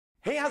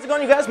Hey, how's it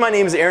going, you guys? My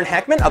name is Aaron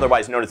Hechtman,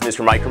 otherwise known as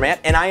Mr.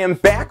 MycroMat, and I am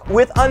back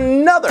with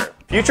another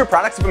Future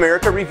Products of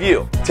America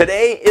review.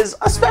 Today is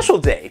a special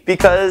day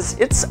because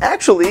it's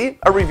actually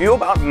a review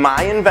about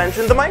my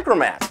invention, the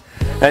MycroMat.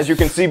 As you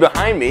can see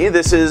behind me,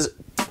 this is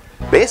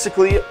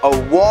basically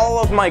a wall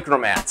of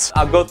MycroMats.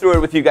 I'll go through it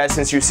with you guys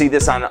since you see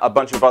this on a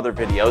bunch of other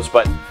videos,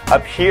 but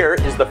up here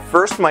is the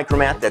first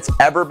MycroMat that's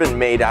ever been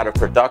made out of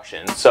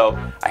production, so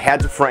I had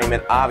to frame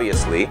it,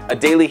 obviously. A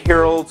Daily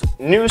Herald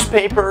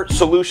newspaper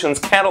solutions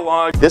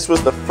catalog. This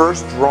was the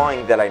first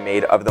drawing that I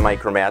made of the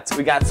MycroMats.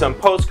 We got some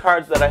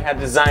postcards that I had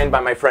designed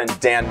by my friend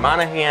Dan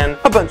Monahan,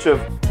 a bunch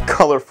of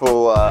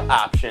colorful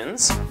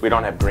options. We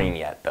don't have green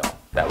yet, though.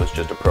 That was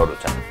just a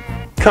prototype.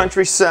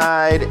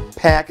 Countryside,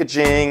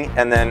 packaging,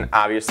 and then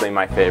obviously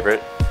my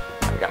favorite,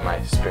 I've got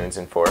my spoons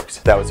and forks.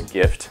 That was a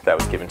gift that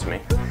was given to me.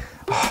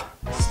 Oh,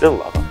 still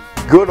love them.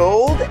 Good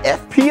old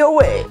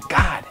FPOA.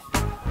 God,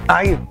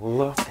 I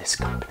love this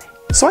company.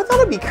 So I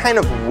thought it'd be kind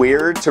of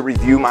weird to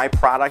review my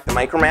product, the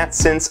MycroMat,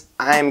 since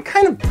I'm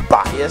kind of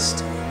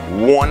biased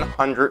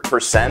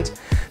 100%.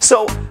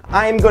 So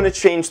I'm going to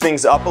change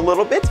things up a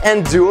little bit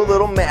and do a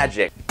little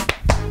magic.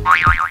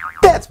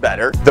 That's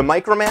better. The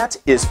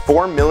MycroMat is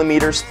 4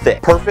 millimeters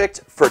thick,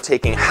 perfect for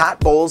taking hot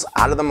bowls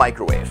out of the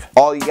microwave.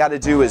 All you gotta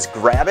do is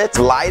grab it,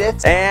 glide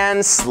it,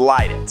 and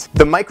slide it.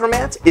 The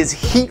MycroMat is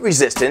heat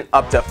resistant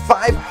up to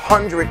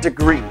 500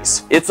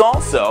 degrees. It's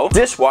also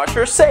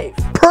dishwasher safe.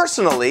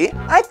 Personally,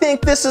 I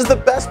think this is the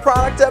best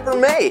product ever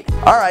made.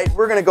 All right,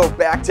 we're gonna go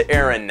back to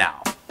Aaron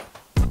now.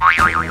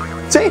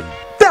 See,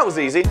 that was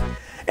easy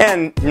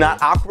and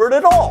not awkward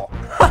at all.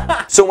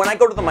 So when I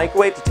go to the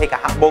microwave to take a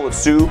hot bowl of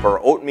soup or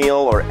oatmeal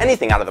or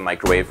anything out of the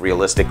microwave,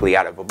 realistically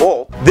out of a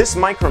bowl, this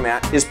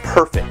MycroMat is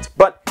perfect.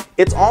 But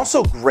it's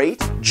also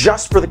great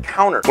just for the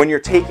counter. When you're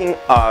taking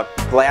a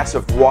glass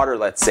of water,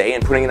 let's say,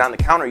 and putting it on the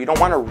counter, you don't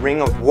want a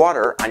ring of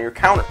water on your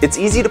counter. It's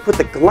easy to put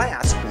the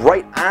glass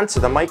right onto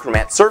the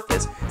MycroMat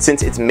surface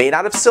since it's made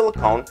out of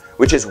silicone,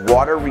 which is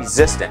water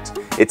resistant.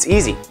 It's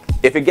easy.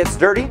 If it gets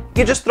dirty,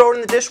 you just throw it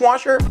in the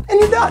dishwasher and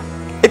you're done.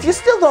 If you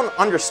still don't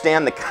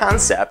understand the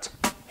concept,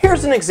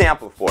 here's an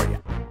example for you.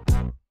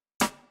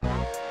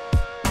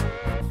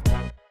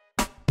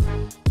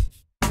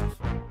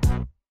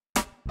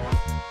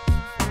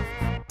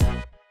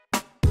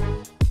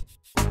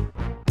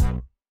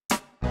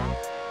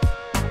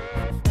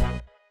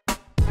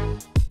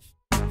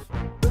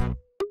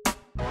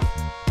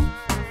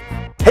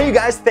 Hey you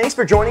guys, thanks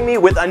for joining me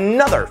with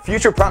another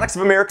Future Products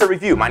of America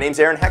review. My name's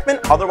Aaron Hechtman,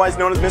 otherwise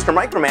known as Mr.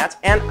 MycroMat,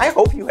 and I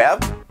hope you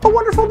have a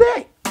wonderful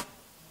day.